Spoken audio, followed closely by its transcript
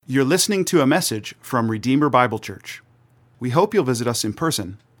You're listening to a message from Redeemer Bible Church. We hope you'll visit us in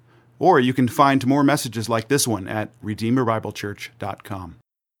person, or you can find more messages like this one at redeemerbiblechurch.com.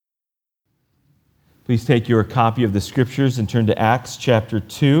 Please take your copy of the Scriptures and turn to Acts chapter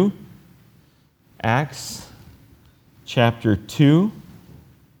 2. Acts chapter 2.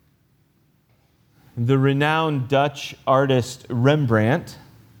 The renowned Dutch artist Rembrandt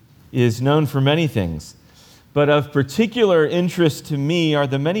is known for many things, but of particular interest to me are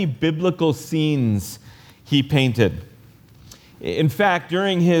the many biblical scenes he painted. In fact,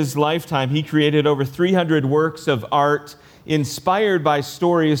 during his lifetime, he created over 300 works of art inspired by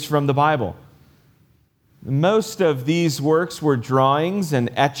stories from the Bible. Most of these works were drawings and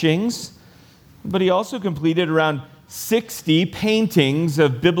etchings, but he also completed around 60 paintings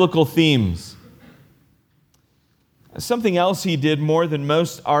of biblical themes. Something else he did more than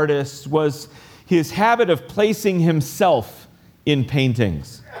most artists was his habit of placing himself in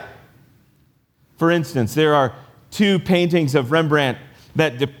paintings. For instance, there are two paintings of Rembrandt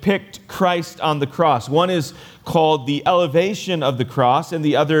that depict Christ on the cross. One is called The Elevation of the Cross, and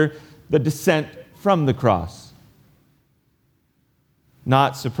the other, The Descent from the Cross.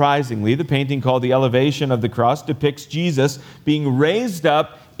 Not surprisingly, the painting called The Elevation of the Cross depicts Jesus being raised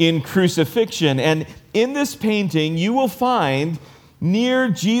up in crucifixion. And in this painting, you will find near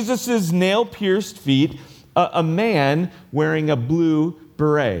Jesus' nail-pierced feet a man wearing a blue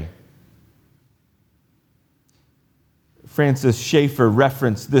beret. Francis Schaeffer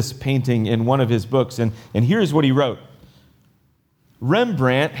referenced this painting in one of his books, and here's what he wrote.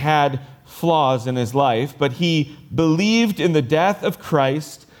 Rembrandt had flaws in his life, but he believed in the death of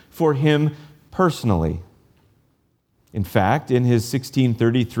Christ for him personally. In fact, in his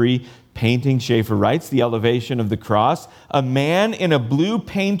 1633 painting, Schaeffer writes, The Elevation of the Cross, a man in a blue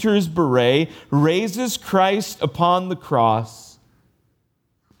painter's beret raises Christ upon the cross.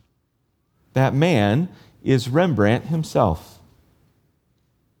 That man is Rembrandt himself.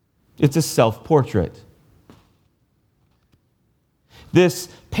 It's a self-portrait. This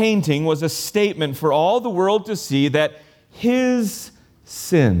painting was a statement for all the world to see that his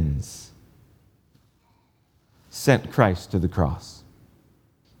sins sent Christ to the cross.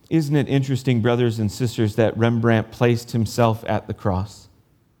 Isn't it interesting, brothers and sisters, that Rembrandt placed himself at the cross?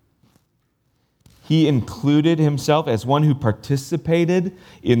 He included himself as one who participated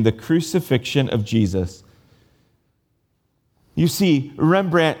in the crucifixion of Jesus. You see,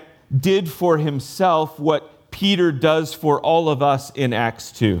 Rembrandt did for himself what Peter does for all of us in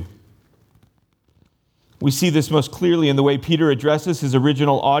Acts 2. We see this most clearly in the way Peter addresses his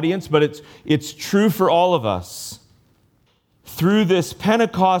original audience, but it's true for all of us. Through this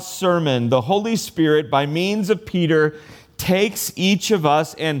Pentecost sermon, the Holy Spirit, by means of Peter, takes each of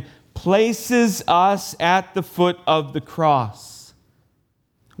us and places us at the foot of the cross,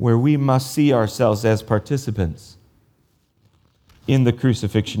 where we must see ourselves as participants in the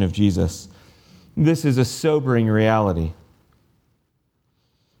crucifixion of Jesus. This is a sobering reality.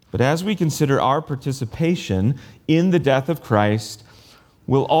 But as we consider our participation in the death of Christ,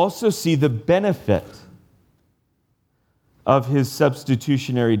 we'll also see the benefit of his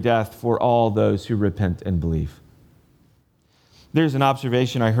substitutionary death for all those who repent and believe. There's an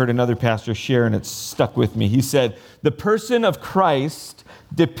observation I heard another pastor share, and it's stuck with me. He said, the person of Christ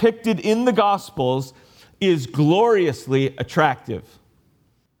depicted in the Gospels is gloriously attractive.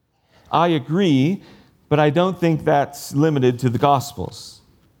 I agree, but I don't think that's limited to the Gospels.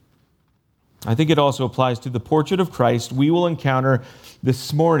 I think it also applies to the portrait of Christ we will encounter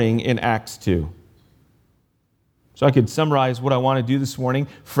this morning in Acts 2. So I could summarize what I want to do this morning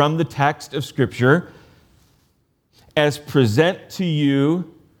from the text of Scripture as present to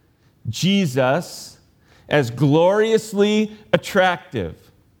you Jesus as gloriously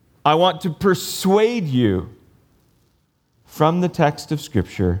attractive. I want to persuade you from the text of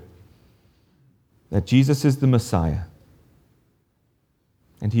Scripture that Jesus is the Messiah.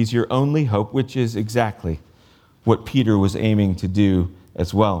 And he's your only hope, which is exactly what Peter was aiming to do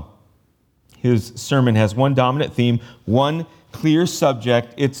as well. His sermon has one dominant theme, one clear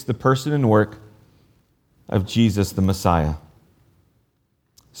subject. It's the person and work of Jesus the Messiah.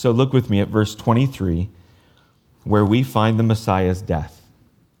 So look with me at verse 23, where we find the Messiah's death.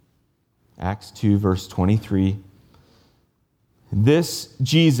 Acts 2, verse 23. This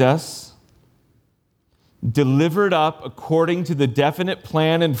Jesus, delivered up according to the definite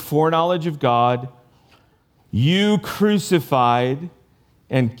plan and foreknowledge of God, you crucified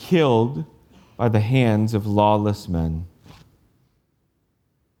and killed by the hands of lawless men.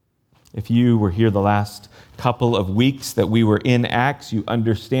 If you were here the last couple of weeks that we were in Acts, you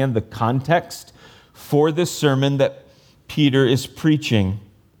understand the context for this sermon that Peter is preaching.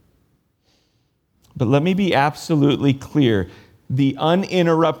 But let me be absolutely clear. The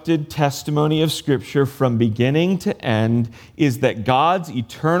uninterrupted testimony of Scripture from beginning to end is that God's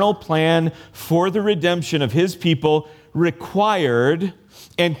eternal plan for the redemption of his people required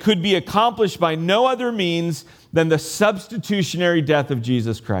and could be accomplished by no other means than the substitutionary death of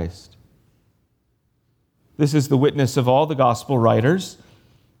Jesus Christ. This is the witness of all the gospel writers.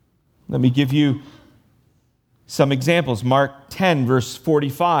 Let me give you some examples. Mark 10, verse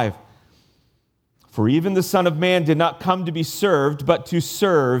 45. For even the Son of Man did not come to be served, but to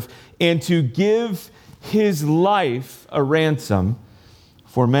serve and to give his life a ransom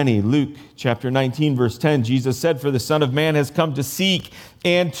for many. Luke chapter 19, verse 10, Jesus said, for the Son of Man has come to seek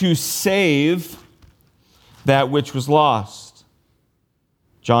and to save that which was lost.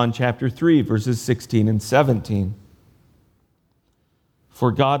 John chapter 3, verses 16 and 17.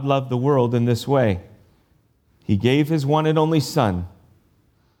 For God loved the world in this way. He gave his one and only Son,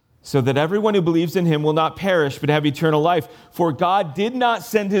 so that everyone who believes in him will not perish but have eternal life. For God did not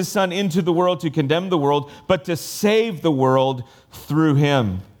send his Son into the world to condemn the world, but to save the world through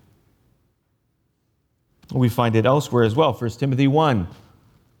him. We find it elsewhere as well. 1 Timothy 1,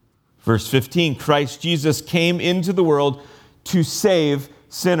 verse 15. Christ Jesus came into the world to save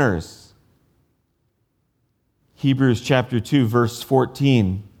sinners. Hebrews chapter 2, verse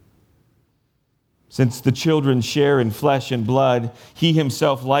 14. Since the children share in flesh and blood, he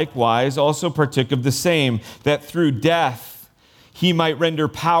himself likewise also partook of the same, that through death he might render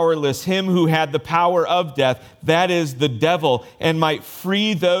powerless him who had the power of death, that is, the devil, and might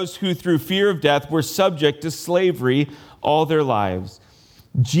free those who through fear of death were subject to slavery all their lives.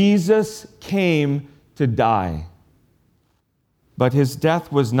 Jesus came to die, but his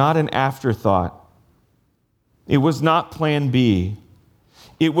death was not an afterthought. It was not plan B.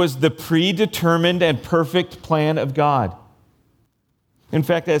 It was the predetermined and perfect plan of God. In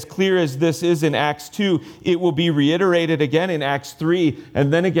fact, as clear as this is in Acts 2, it will be reiterated again in Acts 3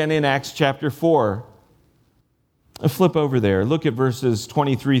 and then again in Acts chapter 4. Flip over there. Look at verses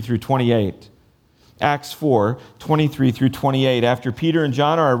 23 through 28. Acts 4, 23 through 28. After Peter and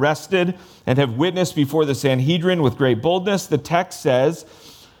John are arrested and have witnessed before the Sanhedrin with great boldness, the text says,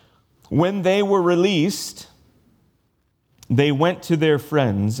 when they were released, they went to their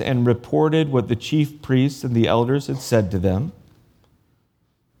friends and reported what the chief priests and the elders had said to them.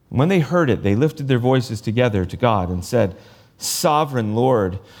 When they heard it, they lifted their voices together to God and said, Sovereign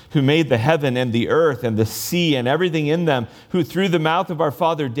Lord, who made the heaven and the earth and the sea and everything in them, who through the mouth of our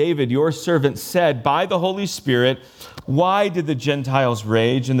father David, your servant, said by the Holy Spirit, why did the Gentiles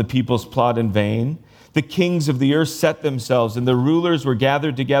rage and the peoples plot in vain? The kings of the earth set themselves, and the rulers were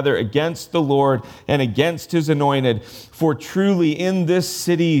gathered together against the Lord and against his anointed. For truly in this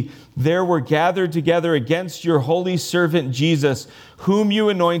city there were gathered together against your holy servant Jesus, whom you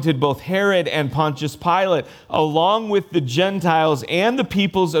anointed, both Herod and Pontius Pilate, along with the Gentiles and the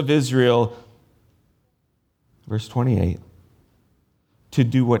peoples of Israel. Verse 28, to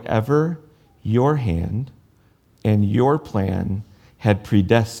do whatever your hand and your plan had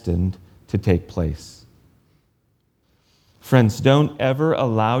predestined to take place. Friends, don't ever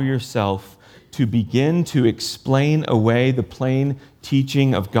allow yourself to begin to explain away the plain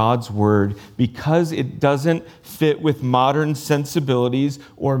teaching of God's word because it doesn't fit with modern sensibilities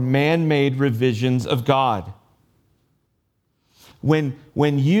or man-made revisions of God. When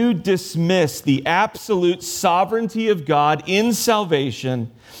you dismiss the absolute sovereignty of God in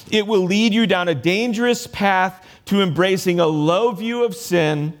salvation, it will lead you down a dangerous path to embracing a low view of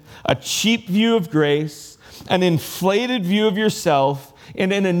sin, a cheap view of grace, an inflated view of yourself,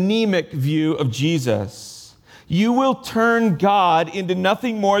 and an anemic view of Jesus. You will turn God into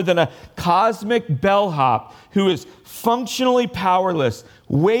nothing more than a cosmic bellhop who is functionally powerless,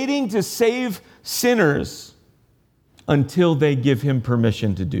 waiting to save sinners until they give him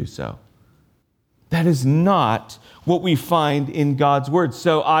permission to do so. That is not what we find in God's word.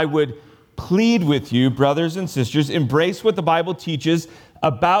 So I would plead with you, brothers and sisters, embrace what the Bible teaches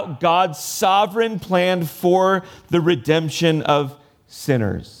about God's sovereign plan for the redemption of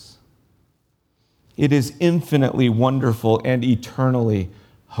sinners. It is infinitely wonderful and eternally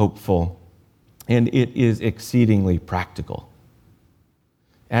hopeful, and it is exceedingly practical.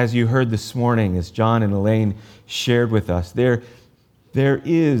 As you heard this morning, as John and Elaine shared with us, there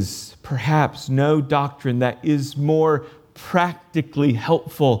is perhaps no doctrine that is more practically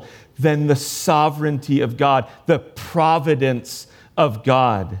helpful than the sovereignty of God, the providence of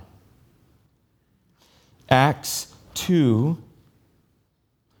God. Acts 2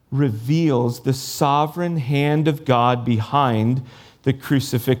 reveals the sovereign hand of God behind the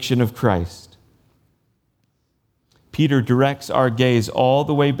crucifixion of Christ. Peter directs our gaze all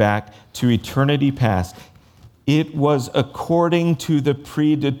the way back to eternity past. It was according to the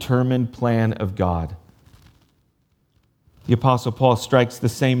predetermined plan of God. The Apostle Paul strikes the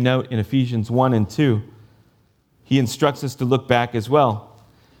same note in Ephesians 1 and 2. He instructs us to look back as well.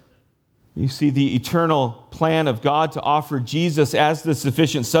 You see the eternal plan of God to offer Jesus as the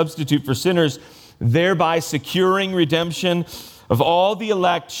sufficient substitute for sinners, thereby securing redemption of all the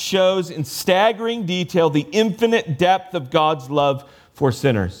elect, shows in staggering detail the infinite depth of God's love for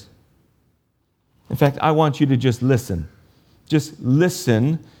sinners. In fact, I want you to just listen. Just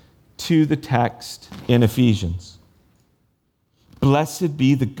listen to the text in Ephesians. Blessed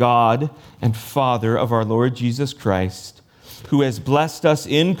be the God and Father of our Lord Jesus Christ, who has blessed us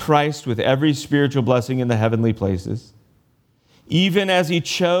in Christ with every spiritual blessing in the heavenly places, even as he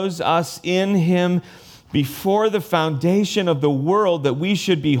chose us in him before the foundation of the world, that we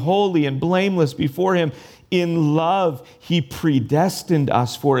should be holy and blameless before him. In love, he predestined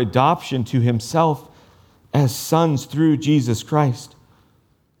us for adoption to himself as sons through Jesus Christ,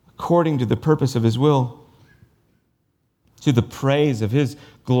 according to the purpose of his will, to the praise of his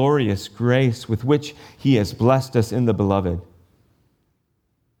glorious grace with which he has blessed us in the Beloved.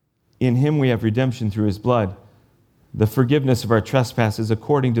 In him we have redemption through his blood, the forgiveness of our trespasses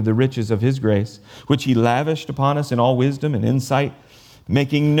according to the riches of his grace, which he lavished upon us in all wisdom and insight,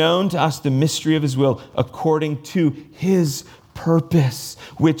 making known to us the mystery of his will, according to his purpose,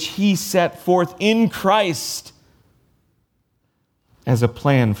 which he set forth in Christ as a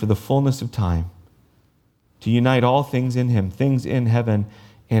plan for the fullness of time, to unite all things in him, things in heaven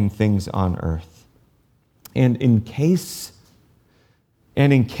and things on earth. And in case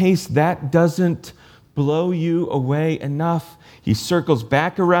that doesn't blow you away enough, he circles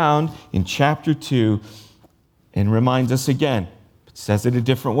back around in chapter 2 and reminds us again, but says it a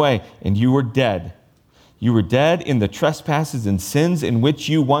different way, and you were dead. You were dead in the trespasses and sins in which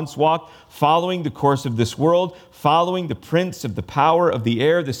you once walked, following the course of this world, following the prince of the power of the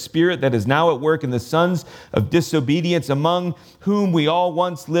air, the spirit that is now at work in the sons of disobedience, among whom we all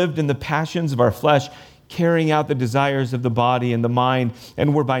once lived in the passions of our flesh, carrying out the desires of the body and the mind,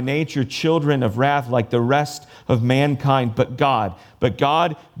 and were by nature children of wrath like the rest of mankind. But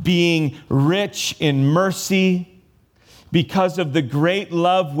God, being rich in mercy, because of the great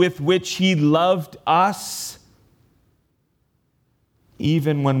love with which he loved us,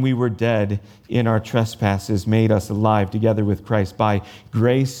 even when we were dead in our trespasses, made us alive together with Christ. By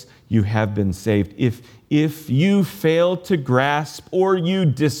grace you have been saved. If you fail to grasp or you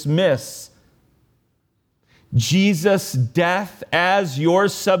dismiss Jesus' death as your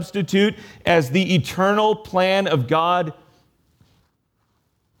substitute, as the eternal plan of God,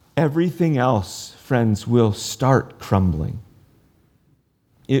 everything else, friends, will start crumbling.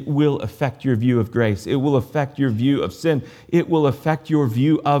 It will affect your view of grace. It will affect your view of sin. It will affect your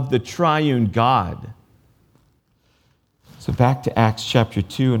view of the triune God. So back to Acts chapter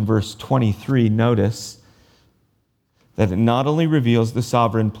 2 and verse 23, notice that it not only reveals the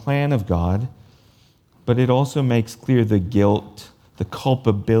sovereign plan of God, but it also makes clear the guilt, the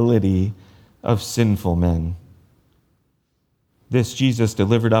culpability of sinful men. This Jesus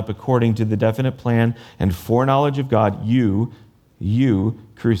delivered up according to the definite plan and foreknowledge of God, you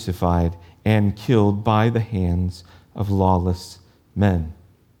crucified and killed by the hands of lawless men.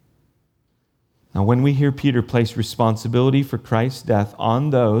 Now, when we hear Peter place responsibility for Christ's death on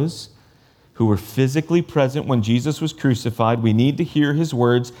those who were physically present when Jesus was crucified, we need to hear his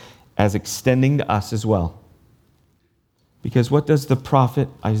words as extending to us as well. Because what does the prophet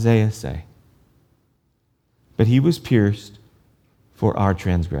Isaiah say? But he was pierced for our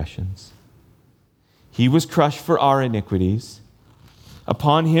transgressions. He was crushed for our iniquities.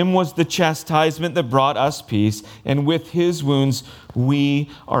 Upon him was the chastisement that brought us peace, and with his wounds we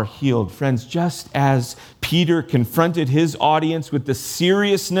are healed. Friends, just as Peter confronted his audience with the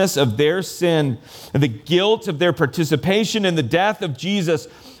seriousness of their sin and the guilt of their participation in the death of Jesus,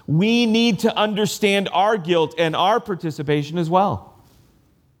 we need to understand our guilt and our participation as well.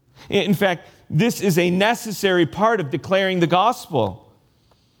 In fact, this is a necessary part of declaring the gospel.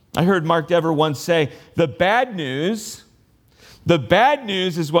 I heard Mark Dever once say, the bad news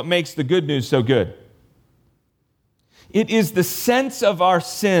is what makes the good news so good. It is the sense of our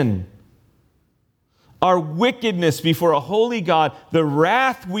sin, our wickedness before a holy God, the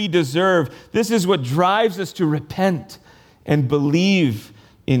wrath we deserve. This is what drives us to repent and believe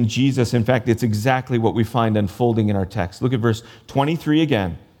in Jesus. In fact, it's exactly what we find unfolding in our text. Look at verse 23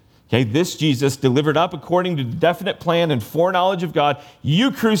 again. Okay, this Jesus delivered up according to the definite plan and foreknowledge of God,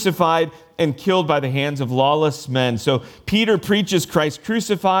 you crucified and killed by the hands of lawless men. So Peter preaches Christ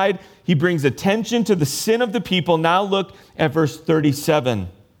crucified. He brings attention to the sin of the people. Now look at verse 37.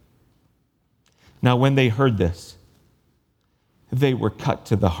 Now when they heard this, they were cut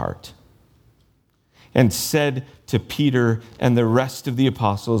to the heart and said to Peter and the rest of the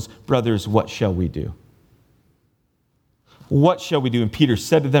apostles, brothers, what shall we do? What shall we do? And Peter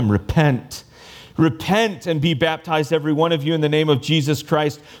said to them, repent. Repent and be baptized, every one of you, in the name of Jesus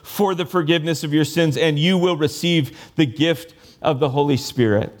Christ for the forgiveness of your sins, and you will receive the gift of the Holy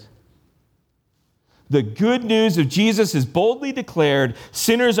Spirit. The good news of Jesus is boldly declared.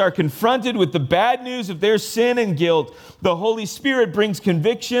 Sinners are confronted with the bad news of their sin and guilt. The Holy Spirit brings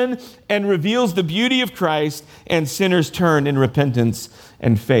conviction and reveals the beauty of Christ, and sinners turn in repentance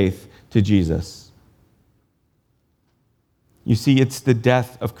and faith to Jesus. You see, it's the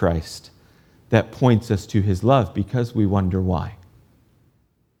death of Christ that points us to his love, because we wonder why.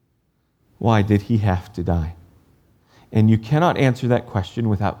 Why did he have to die? And you cannot answer that question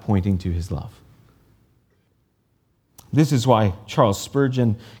without pointing to his love. This is why Charles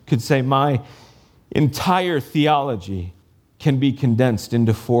Spurgeon could say, my entire theology can be condensed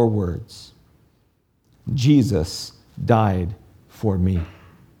into 4 words. Jesus died for me.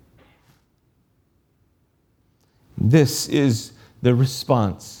 This is the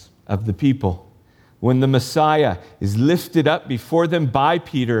response of the people. When the Messiah is lifted up before them by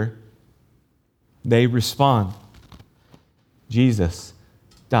Peter, they respond, Jesus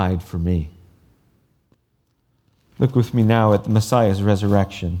died for me. Look with me now at the Messiah's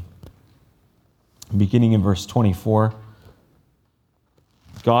resurrection. Beginning in verse 24.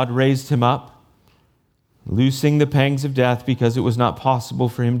 God raised him up, loosing the pangs of death, because it was not possible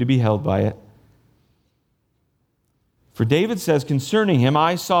for him to be held by it. For David says concerning him,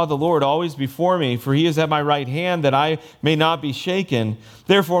 I saw the Lord always before me, for he is at my right hand, that I may not be shaken.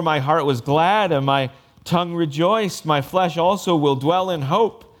 Therefore my heart was glad, and my tongue rejoiced. My flesh also will dwell in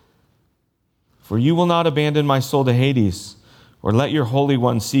hope. For you will not abandon my soul to Hades, or let your Holy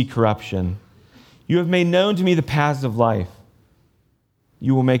One see corruption. You have made known to me the paths of life.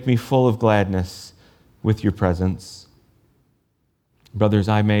 You will make me full of gladness with your presence. Brothers,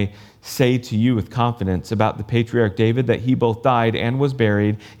 I may say to you with confidence about the patriarch David that he both died and was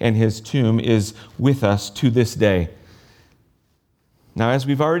buried, and his tomb is with us to this day. Now, as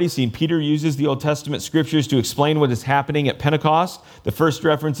we've already seen, Peter uses the Old Testament scriptures to explain what is happening at Pentecost. The first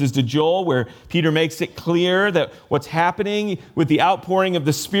reference is to Joel, where Peter makes it clear that what's happening with the outpouring of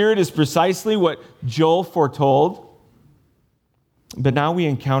the Spirit is precisely what Joel foretold. But now we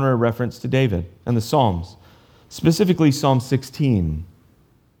encounter a reference to David and the Psalms, specifically Psalm 16.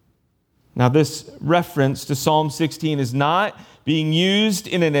 Now, this reference to Psalm 16 is not being used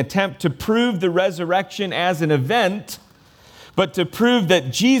in an attempt to prove the resurrection as an event, but to prove that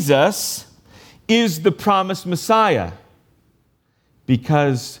Jesus is the promised Messiah,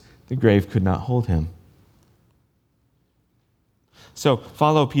 because the grave could not hold him. So,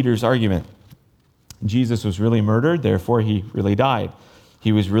 follow Peter's argument. Jesus was really murdered, therefore he really died.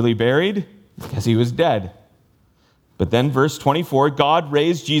 He was really buried because he was dead. But then verse 24, God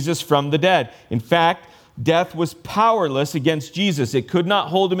raised Jesus from the dead. In fact, death was powerless against Jesus. It could not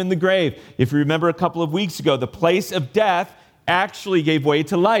hold him in the grave. If you remember a couple of weeks ago, the place of death actually gave way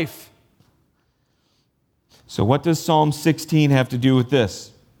to life. So what does Psalm 16 have to do with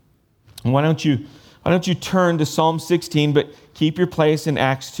this? Why don't you turn to Psalm 16, but keep your place in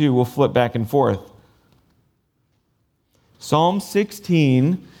Acts 2. We'll flip back and forth. Psalm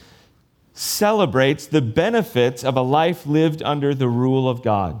 16 celebrates the benefits of a life lived under the rule of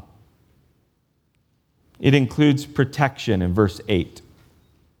God. It includes protection in verse 8.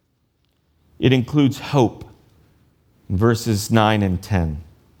 It includes hope in verses 9 and 10.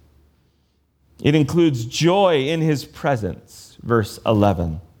 It includes joy in his presence, verse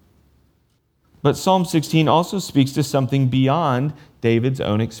 11. But Psalm 16 also speaks to something beyond David's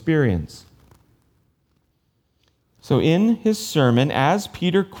own experience. So in his sermon, as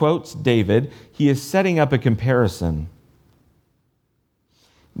Peter quotes David, he is setting up a comparison.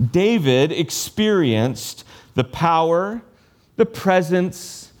 David experienced the power, the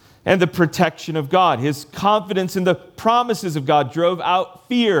presence, and the protection of God. His confidence in the promises of God drove out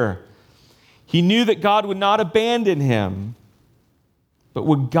fear. He knew that God would not abandon him, but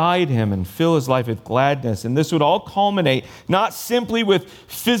would guide him and fill his life with gladness. And this would all culminate not simply with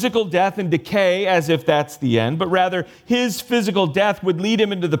physical death and decay, as if that's the end, but rather his physical death would lead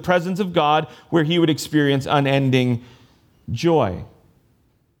him into the presence of God, where he would experience unending joy.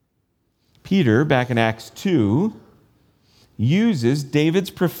 Peter, back in Acts 2, uses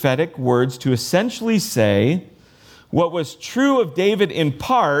David's prophetic words to essentially say what was true of David in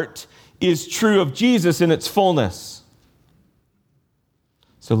part is true of Jesus in its fullness.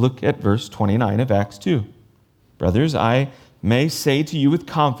 So look at verse 29 of Acts 2. Brothers, I may say to you with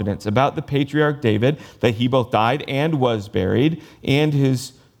confidence about the patriarch David that he both died and was buried, and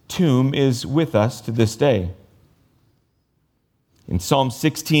his tomb is with us to this day. In Psalm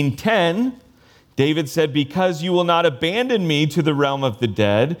 16:10, David said, because you will not abandon me to the realm of the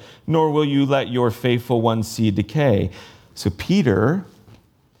dead, nor will you let your faithful one see decay. So Peter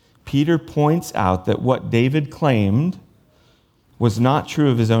points out that what David claimed was not true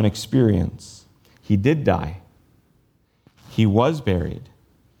of his own experience. He did die. He was buried.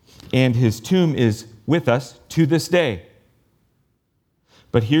 And his tomb is with us to this day.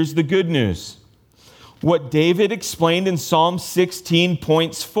 But here's the good news. What David explained in Psalm 16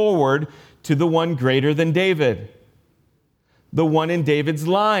 points forward to the one greater than David, the one in David's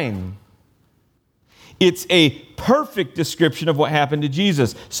line. It's a perfect description of what happened to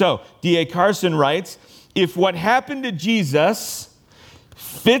Jesus. So, D.A. Carson writes, if what happened to Jesus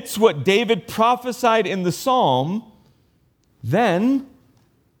fits what David prophesied in the psalm, then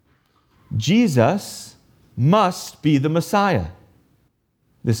Jesus must be the Messiah.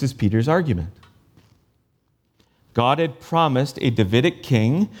 This is Peter's argument. God had promised a Davidic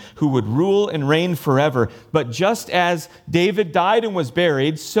king who would rule and reign forever. But just as David died and was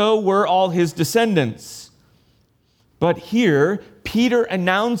buried, so were all his descendants. But here, Peter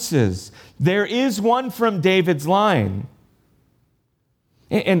announces there is one from David's line.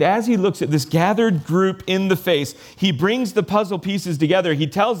 And as he looks at this gathered group in the face, he brings the puzzle pieces together. He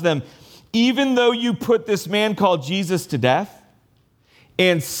tells them, even though you put this man called Jesus to death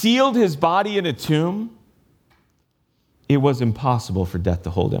and sealed his body in a tomb, it was impossible for death to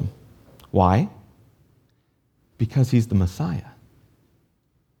hold him. Why? Because he's the Messiah.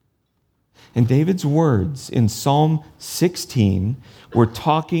 And David's words in Psalm 16 were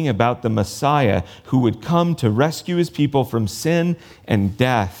talking about the Messiah who would come to rescue his people from sin and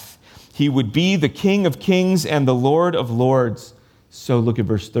death. He would be the King of kings and the Lord of lords. So look at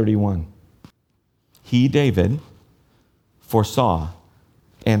verse 31. He, David, foresaw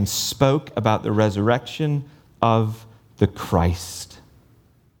and spoke about the resurrection of the Christ,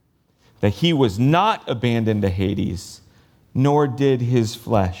 that he was not abandoned to Hades, nor did his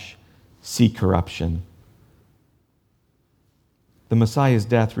flesh see corruption. The Messiah's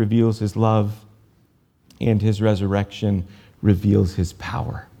death reveals his love, and his resurrection reveals his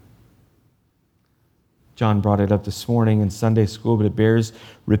power. John brought it up this morning in Sunday school, but it bears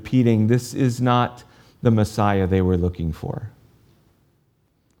repeating. This is not the Messiah they were looking for.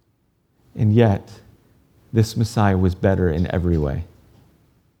 And yet, this Messiah was better in every way.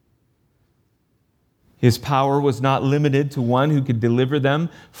 His power was not limited to one who could deliver them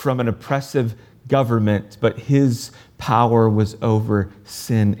from an oppressive government, but his power was over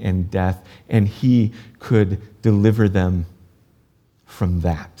sin and death, and he could deliver them from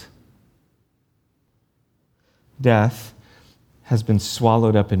that. Death has been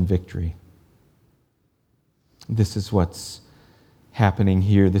swallowed up in victory. This is what's happening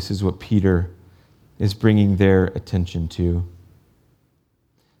here. This is what Peter is bringing their attention to.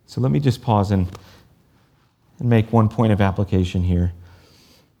 So let me just pause and make one point of application here.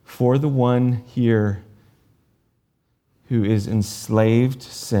 For the one here who is enslaved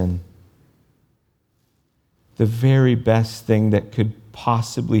to sin, the very best thing that could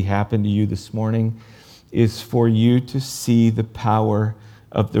possibly happen to you this morning is for you to see the power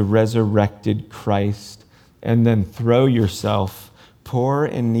of the resurrected Christ and then throw yourself, poor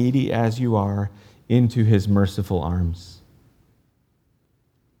and needy as you are, into his merciful arms.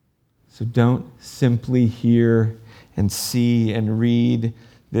 So don't simply hear and see and read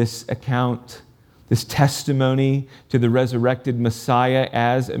this account, this testimony to the resurrected Messiah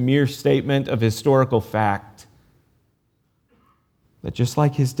as a mere statement of historical fact. But just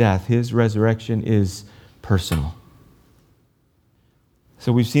like his death, his resurrection is personal.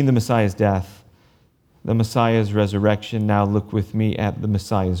 So we've seen the Messiah's death, the Messiah's resurrection. Now look with me at the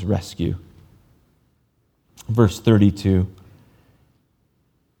Messiah's rescue. Verse 32.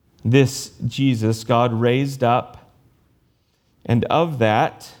 This Jesus God raised up, and of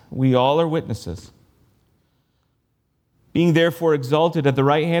that we all are witnesses. Being therefore exalted at the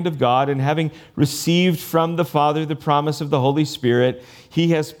right hand of God, and having received from the Father the promise of the Holy Spirit,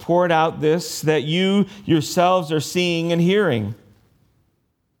 he has poured out this that you yourselves are seeing and hearing.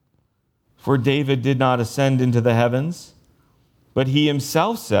 For David did not ascend into the heavens, but he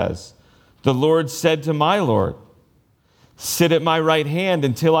himself says, the Lord said to my Lord, sit at my right hand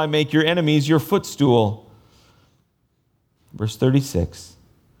until I make your enemies your footstool. Verse 36,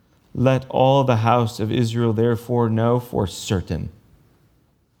 let all the house of Israel therefore know for certain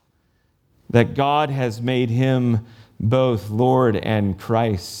that God has made him both Lord and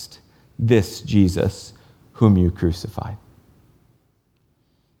Christ, this Jesus whom you crucified.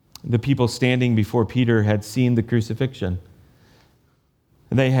 The people standing before Peter had seen the crucifixion.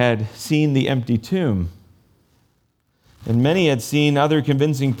 They had seen the empty tomb. And many had seen other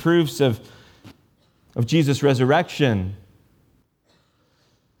convincing proofs of Jesus' resurrection.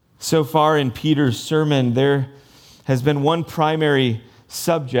 So far in Peter's sermon, there has been one primary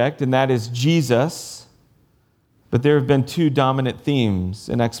subject, and that is Jesus. But there have been two dominant themes: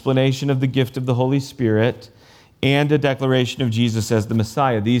 an explanation of the gift of the Holy Spirit and a declaration of Jesus as the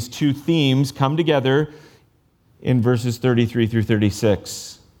Messiah. These two themes come together in verses 33 through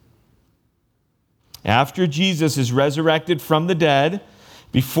 36. After Jesus is resurrected from the dead,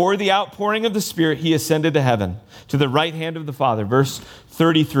 before the outpouring of the Spirit, he ascended to heaven, to the right hand of the Father. Verse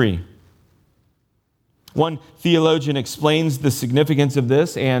 33. One theologian explains the significance of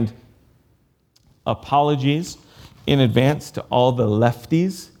this, and apologies in advance to all the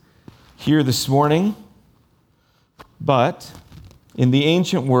lefties here this morning. But in the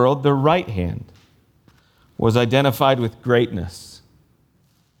ancient world, the right hand was identified with greatness,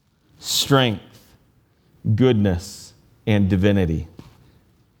 strength, goodness, and divinity.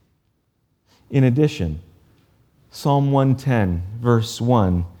 In addition, Psalm 110, verse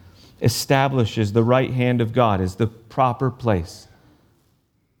 1, establishes the right hand of God as the proper place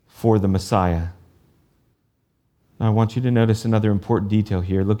for the Messiah. Now, I want you to notice another important detail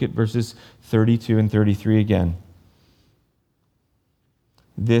here. Look at verses 32 and 33 again.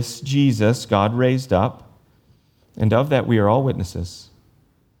 This Jesus God raised up, and of that we are all witnesses.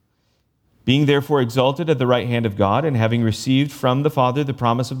 Being therefore exalted at the right hand of God, and having received from the Father the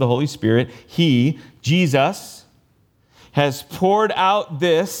promise of the Holy Spirit, he, Jesus, has poured out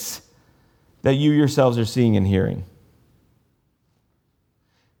this that you yourselves are seeing and hearing.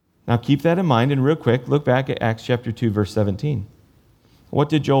 Now keep that in mind, and real quick, look back at Acts chapter 2, verse 17. What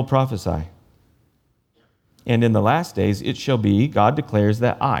did Joel prophesy? And in the last days it shall be, God declares,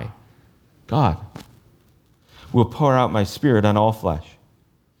 that I, God, will pour out my Spirit on all flesh.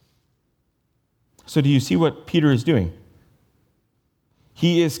 So do you see what Peter is doing?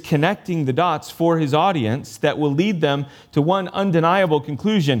 He is connecting the dots for his audience that will lead them to one undeniable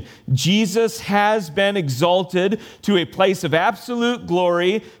conclusion. Jesus has been exalted to a place of absolute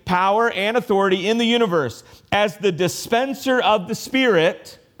glory, power, and authority in the universe. As the dispenser of the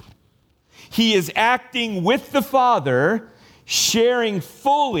Spirit, he is acting with the Father, sharing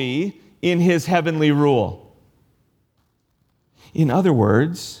fully in his heavenly rule. In other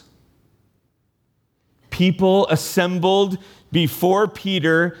words, people assembled before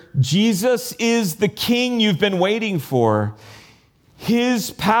Peter, Jesus is the King you've been waiting for.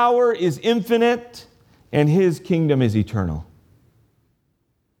 His power is infinite, and his kingdom is eternal.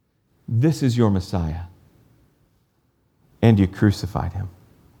 This is your Messiah, and you crucified him.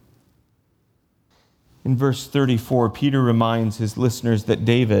 In verse 34, Peter reminds his listeners that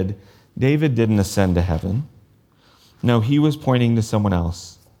David didn't ascend to heaven. No, he was pointing to someone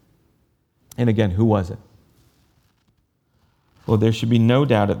else. And again, who was it? Well, there should be no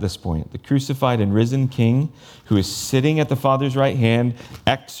doubt at this point. The crucified and risen King who is sitting at the Father's right hand,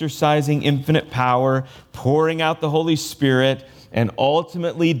 exercising infinite power, pouring out the Holy Spirit, and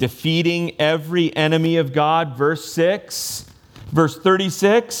ultimately defeating every enemy of God. Verse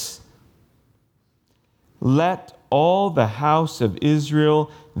 36. Let all the house of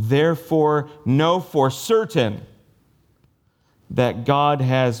Israel therefore know for certain that God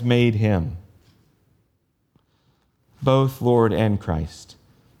has made him both Lord and Christ,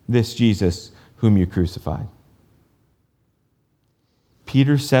 this Jesus whom you crucified.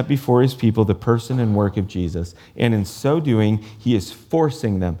 Peter set before his people the person and work of Jesus, and in so doing, he is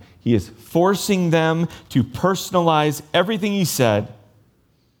forcing them. He is forcing them to personalize everything he said.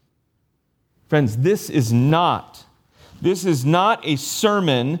 Friends, this is not a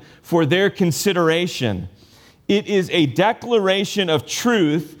sermon for their consideration. It is a declaration of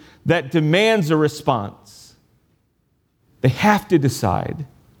truth that demands a response. They have to decide,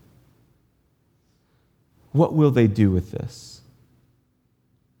 what will they do with this?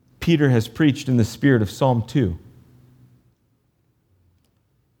 Peter has preached in the spirit of Psalm 2.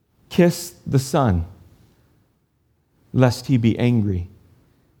 Kiss the Son, lest he be angry,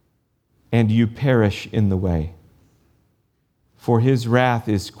 and you perish in the way. For his wrath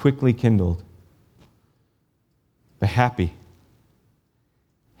is quickly kindled. But happy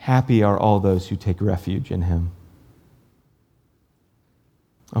are all those who take refuge in him.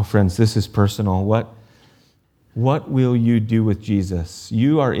 Oh, friends, this is personal. What What will you do with Jesus?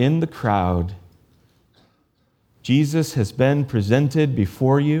 You are in the crowd. Jesus has been presented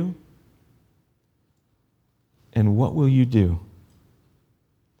before you. And what will you do?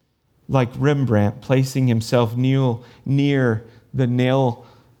 Like Rembrandt placing himself near the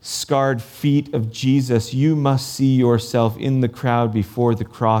nail-scarred feet of Jesus, you must see yourself in the crowd before the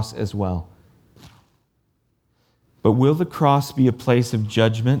cross as well. But will the cross be a place of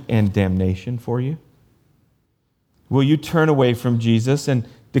judgment and damnation for you? Will you turn away from Jesus and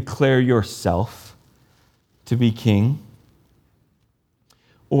declare yourself to be king?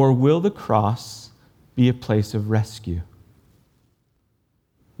 Or will the cross be a place of rescue?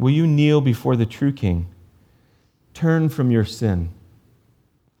 Will you kneel before the true King, turn from your sin,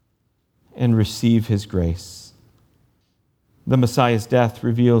 and receive his grace? The Messiah's death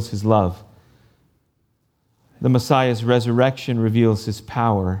reveals his love. The Messiah's resurrection reveals his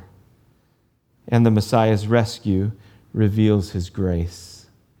power. And the Messiah's rescue reveals his grace.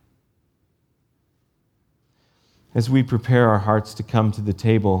 As we prepare our hearts to come to the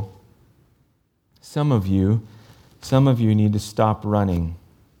table, some of you need to stop running.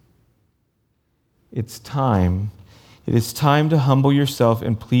 It is time to humble yourself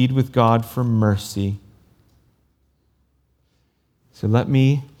and plead with God for mercy. So let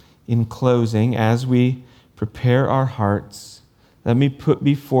me, in closing, as we prepare our hearts, let me put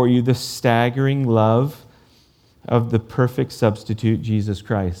before you the staggering love of the perfect substitute, Jesus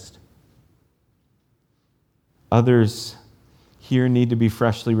Christ. Others here need to be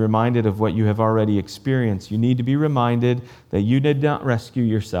freshly reminded of what you have already experienced. You need to be reminded that you did not rescue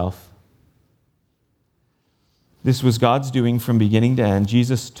yourself. This was God's doing from beginning to end.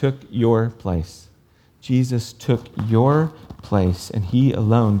 Jesus took your place. Jesus took your place, and he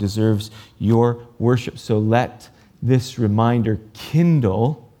alone deserves your worship. So let this reminder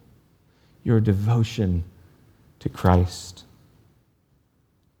kindle your devotion to Christ.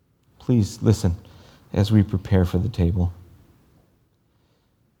 Please listen as we prepare for the table.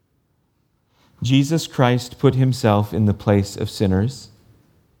 Jesus Christ put himself in the place of sinners.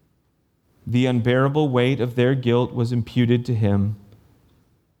 The unbearable weight of their guilt was imputed to him,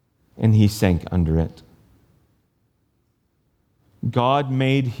 and he sank under it. God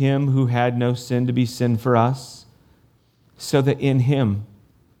made him who had no sin to be sin for us, so that in him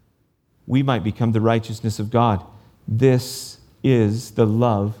we might become the righteousness of God. This is the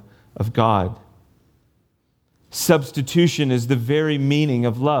love of God. Substitution is the very meaning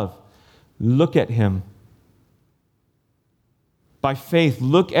of love. Look at him. By faith,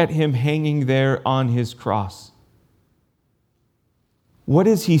 look at him hanging there on his cross. What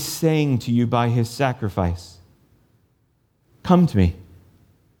is he saying to you by his sacrifice? Come to me.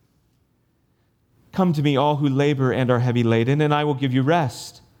 Come to me, all who labor and are heavy laden, and I will give you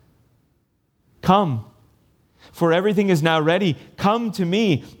rest. Come, for everything is now ready. Come to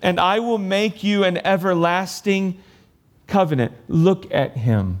me, and I will make you an everlasting covenant. Look at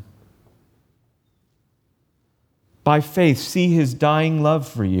him. By faith, see his dying love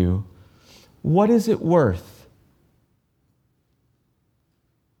for you. What is it worth?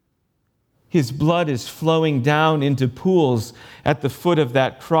 His blood is flowing down into pools at the foot of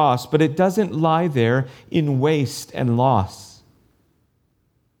that cross, but it doesn't lie there in waste and loss.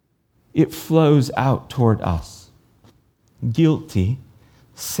 It flows out toward us. Guilty,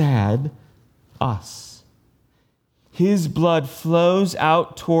 sad us. His blood flows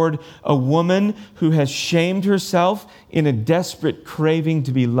out toward a woman who has shamed herself in a desperate craving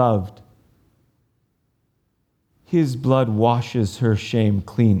to be loved. His blood washes her shame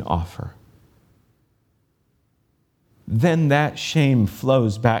clean off her. Then that shame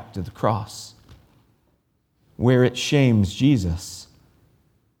flows back to the cross, where it shames Jesus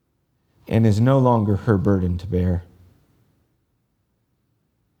and is no longer her burden to bear.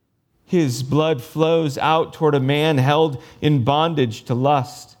 His blood flows out toward a man held in bondage to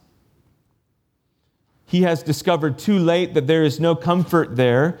lust. He has discovered too late that there is no comfort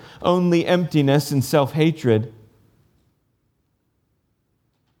there, only emptiness and self-hatred.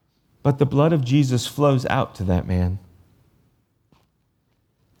 But the blood of Jesus flows out to that man,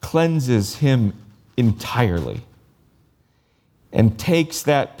 cleanses him entirely, and takes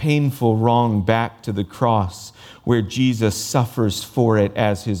that painful wrong back to the cross, where Jesus suffers for it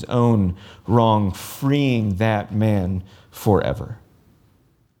as his own wrong, freeing that man forever.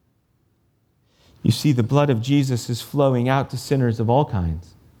 You see, the blood of Jesus is flowing out to sinners of all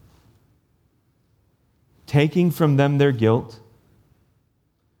kinds, taking from them their guilt,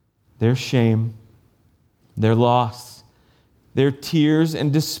 their shame, their loss, their tears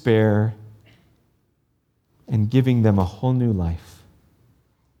and despair, and giving them a whole new life.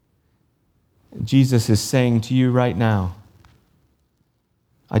 Jesus is saying to you right now,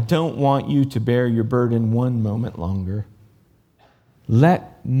 I don't want you to bear your burden one moment longer.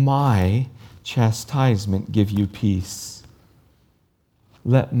 Let my chastisement give you peace.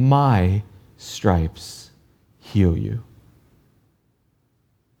 Let my stripes heal you.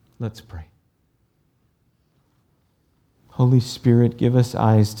 Let's pray. Holy Spirit, give us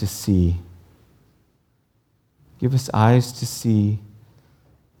eyes to see. Give us eyes to see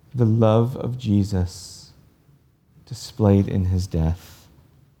the love of Jesus displayed in his death.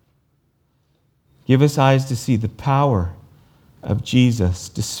 Give us eyes to see the power of Jesus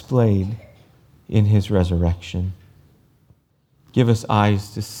displayed in his resurrection. Give us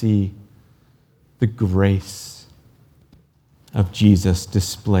eyes to see the grace of Jesus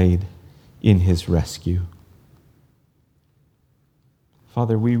displayed in his rescue.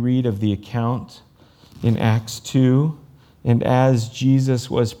 Father, we read of the account in Acts 2, and as Jesus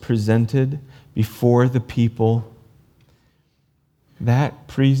was presented before the people, that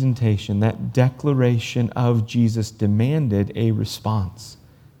presentation, that declaration of Jesus demanded a response.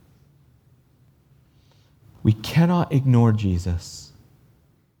 We cannot ignore Jesus.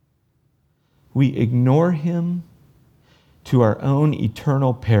 We ignore him to our own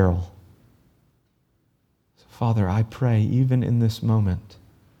eternal peril. So, Father, I pray, even in this moment,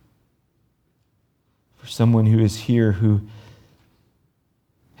 for someone who is here who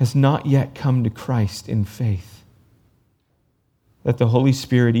has not yet come to Christ in faith, that the Holy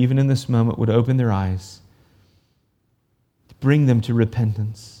Spirit, even in this moment, would open their eyes to bring them to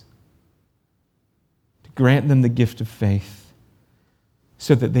repentance, to grant them the gift of faith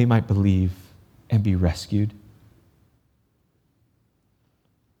so that they might believe and be rescued.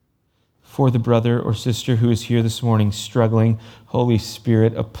 For the brother or sister who is here this morning struggling, Holy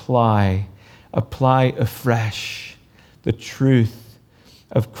Spirit, apply afresh the truth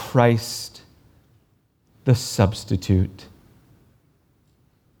of Christ, the substitute.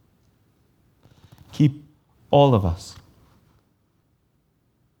 Keep all of us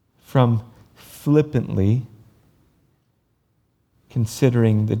from flippantly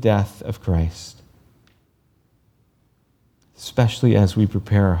considering the death of Christ, especially as we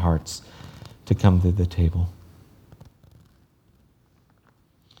prepare our hearts to come to the table.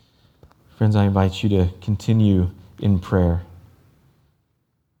 Friends, I invite you to continue in prayer.